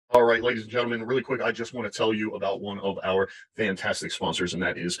right, ladies and gentlemen, really quick, I just want to tell you about one of our fantastic sponsors, and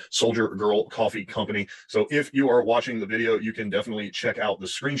that is Soldier Girl Coffee Company. So if you are watching the video, you can definitely check out the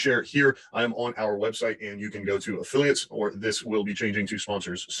screen share here. I am on our website, and you can go to affiliates, or this will be changing to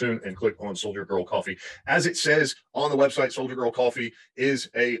sponsors soon, and click on Soldier Girl Coffee. As it says on the website, Soldier Girl Coffee is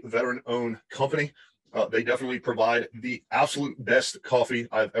a veteran-owned company. They definitely provide the absolute best coffee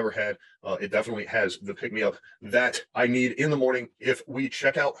I've ever had. It definitely has the pick-me-up that I need in the morning. If we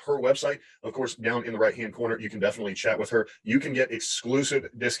check out her website, of course, down in the right-hand corner, you can definitely chat with her. You can get exclusive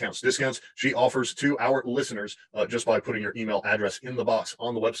discounts she offers to our listeners just by putting your email address in the box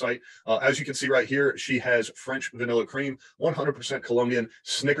on the website. As you can see right here, she has French vanilla cream, 100% Colombian,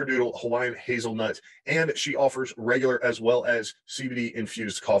 snickerdoodle, Hawaiian hazelnut, and she offers regular as well as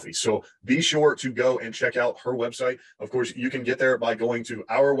CBD-infused coffee. So be sure to go and check out her website. Of course, you can get there by going to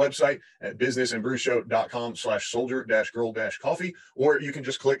our website at businessandbrewshow.com/soldier-girl-coffee, or you can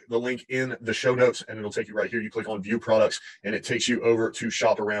just click the link in the show notes and it'll take you right here. You click on view products and it takes you over to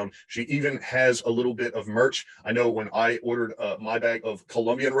shop around. She even has a little bit of merch. I know when I ordered my bag of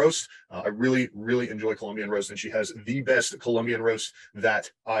Colombian roast, I really enjoy Colombian roast, and she has the best Colombian roast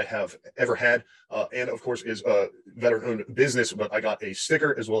that I have ever had. And of course is a veteran-owned business, but I got a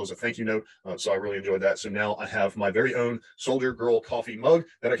sticker as well as a thank you note. So I really enjoyed that. So now I have my very own Soldier Girl coffee mug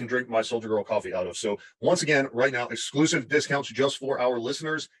that I can drink my Soldier Girl coffee out of. So once again, right now, exclusive discounts just for our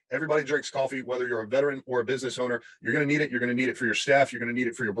listeners. Everybody drinks coffee, whether you're a veteran or a business owner. You're going to need it. You're going to need it for your staff. You're going to need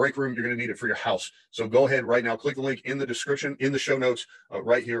it for your break room. You're going to need it for your house. So go ahead right now, click the link in the description, in the show notes,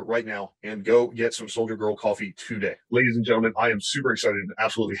 right here, right now, and go get some Soldier Girl coffee today. Ladies and gentlemen, I am super excited and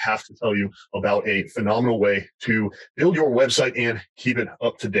absolutely have to tell you about a phenomenal way to build your website and keep it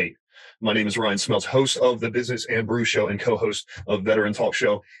up to date. My name is Ryan Smeltz, host of the Business and Brew Show and co-host of Veteran Talk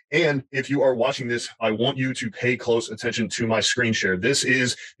Show. And if you are watching this, I want you to pay close attention to my screen share. This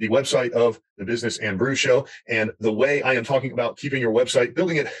is the website of the Business and Brew Show. And the way I am talking about keeping your website,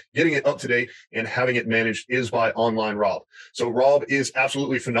 building it, getting it up to date, and having it managed is by Online Rob. So Rob is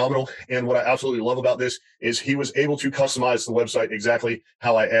absolutely phenomenal. And what I absolutely love about this is he was able to customize the website exactly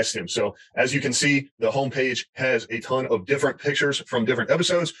how I asked him. So as you can see, the homepage has a ton of different pictures from different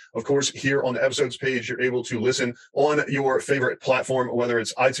episodes. Of course, here on the episodes page, you're able to listen on your favorite platform, whether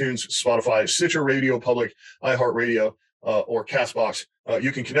it's iTunes, Spotify, Stitcher Radio Public, iHeartRadio, or Castbox.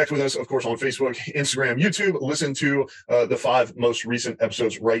 You can connect with us, of course, on Facebook, Instagram, YouTube. Listen to the 5 most recent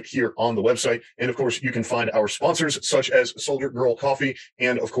episodes right here on the website. And of course, you can find our sponsors such as Soldier Girl Coffee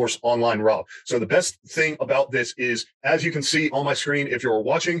and, of course, Online Rob. So the best thing about this is, as you can see on my screen, if you're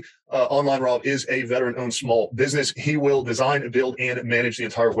watching, Online Rob is a veteran-owned small business. He will design, build, and manage the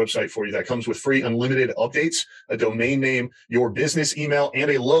entire website for you. That comes with free unlimited updates, a domain name, your business email,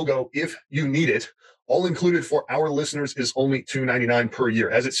 and a logo if you need it. All included for our listeners is only $2.99 per year.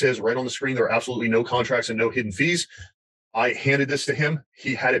 As it says right on the screen, there are absolutely no contracts and no hidden fees. I handed this to him.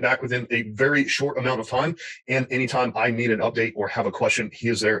 He had it back within a very short amount of time. And anytime I need an update or have a question, he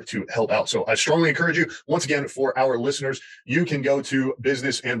is there to help out. So I strongly encourage you, once again, for our listeners, you can go to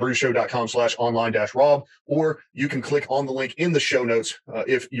businessandbrewshow.com/online-rob, or you can click on the link in the show notes.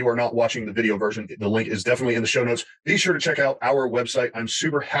 If you are not watching the video version, the link is definitely in the show notes. Be sure to check out our website. I'm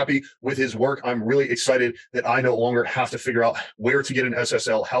super happy with his work. I'm really excited that I no longer have to figure out where to get an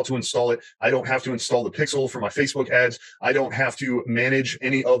SSL, how to install it. I don't have to install the pixel for my Facebook ads. I don't have to manage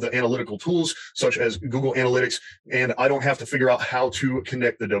any of the analytical tools such as Google Analytics, and I don't have to figure out how to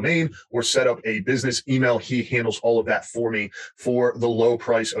connect the domain or set up a business email. He handles all of that for me for the low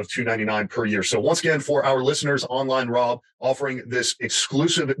price of $2.99 per year. So once again, for our listeners, Online Rob offering this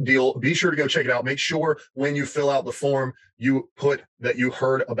exclusive deal. Be sure to go check it out. Make sure when you fill out the form, you put that you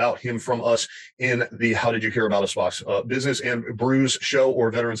heard about him from us in the How Did You Hear About Us box. Business and Brews Show or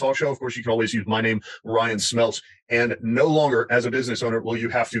Veteran Talk Show. Of course, you can always use my name, Ryan Smeltz. And no longer, as a business owner, will you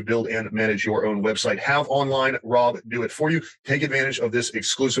have to build and manage your own website. Have Online Rob do it for you. Take advantage of this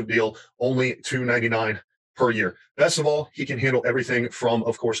exclusive deal, only $2.99 per year. Best of all, he can handle everything from,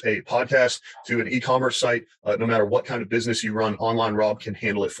 of course, a podcast to an e-commerce site. No matter what kind of business you run, Online Rob can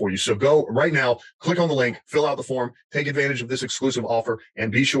handle it for you. So go right now, click on the link, fill out the form, take advantage of this exclusive offer,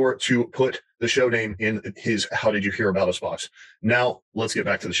 and be sure to put the show name in his How Did You Hear About Us box. Now, let's get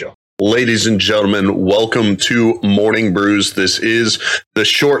back to the show. Ladies and gentlemen, welcome to Morning Brews. This is the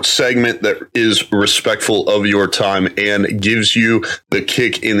short segment that is respectful of your time and gives you the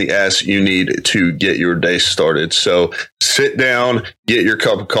kick in the ass you need to get your day started. So sit down, get your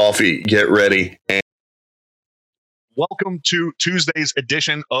cup of coffee, get ready, and Welcome to Tuesday's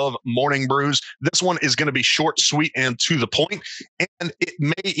edition of Morning Brews. This one is going to be short, sweet, and to the point, and it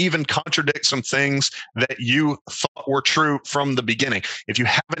may even contradict some things that you thought were true from the beginning. If you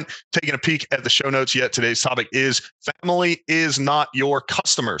haven't taken a peek at the show notes yet, today's topic is family is not your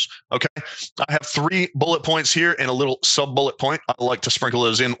customers. Okay. I have 3 bullet points here and a little sub bullet point. I like to sprinkle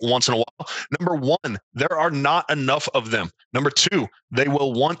those in once in a while. Number 1, there are not enough of them. Number 2, they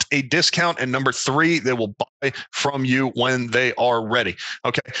will want a discount. And number 3, they will buy from you when they are ready.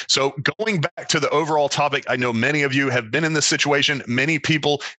 Okay. So going back to the overall topic, I know many of you have been in this situation. Many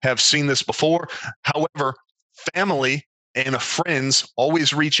people have seen this before. However, family and friends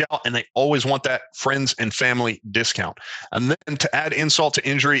always reach out and they always want that friends and family discount. And then to add insult to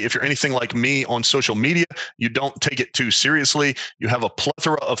injury, if you're anything like me on social media, you don't take it too seriously. You have a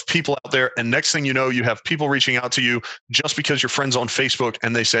plethora of people out there. And next thing you know, you have people reaching out to you just because you're friends on Facebook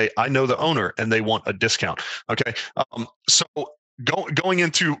and they say, I know the owner, and they want a discount. Okay. So going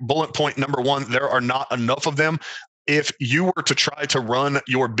into bullet point number 1, there are not enough of them. If you were to try to run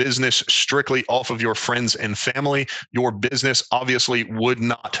your business strictly off of your friends and family, your business obviously would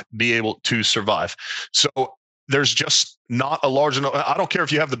not be able to survive. So there's just not a large enough. I don't care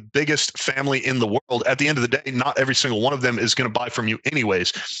if you have the biggest family in the world. At the end of the day, not every single one of them is going to buy from you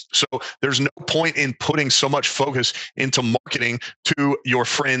anyways. So there's no point in putting so much focus into marketing to your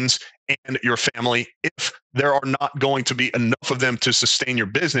friends and your family. If there are not going to be enough of them to sustain your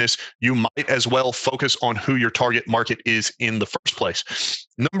business, you might as well focus on who your target market is in the first place.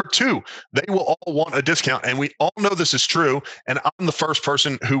 Number 2, they will all want a discount. And we all know this is true. And I'm the first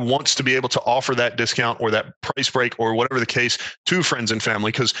person who wants to be able to offer that discount or that price break or whatever the case to friends and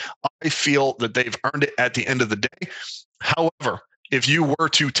family, because I feel that they've earned it at the end of the day. However, if you were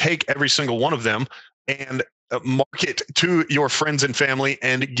to take every single one of them and market to your friends and family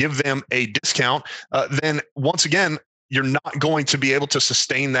and give them a discount, then once again, you're not going to be able to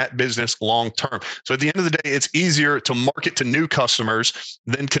sustain that business long term. So at the end of the day, it's easier to market to new customers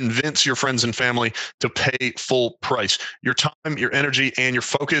than convince your friends and family to pay full price. Your time, your energy, and your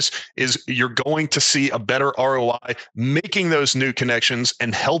focus is you're going to see a better ROI making those new connections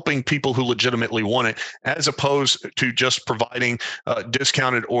and helping people who legitimately want it, as opposed to just providing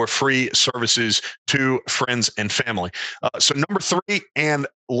discounted or free services to friends and family. So number 3 and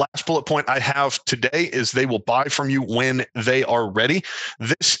last bullet point I have today is they will buy from you when they are ready.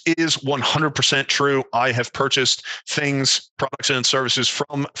 This is 100% true. I have purchased things, products, and services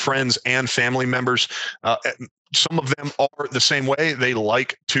from friends and family members. Some of them are the same way. They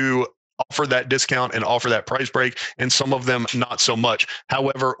like to offer that discount and offer that price break, and some of them not so much.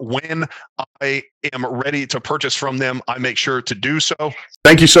 However, when I am ready to purchase from them, I make sure to do so.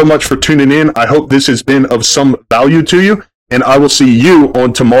 Thank you so much for tuning in. I hope this has been of some value to you, and I will see you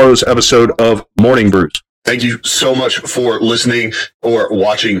on tomorrow's episode of Morning Brews. Thank you so much for listening or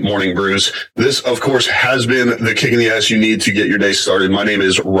watching Morning Brews. This, of course, has been the kick in the ass you need to get your day started. My name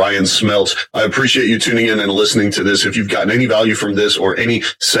is Ryan Smeltz. I appreciate you tuning in and listening to this. If you've gotten any value from this or any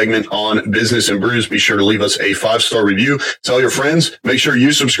segment on business and brews, be sure to leave us a 5-star review. Tell your friends. Make sure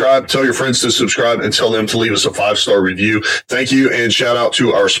you subscribe. Tell your friends to subscribe and tell them to leave us a 5-star review. Thank you, and shout out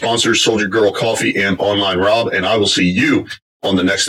to our sponsors, Soldier Girl Coffee and Online Rob. And I will see you on the next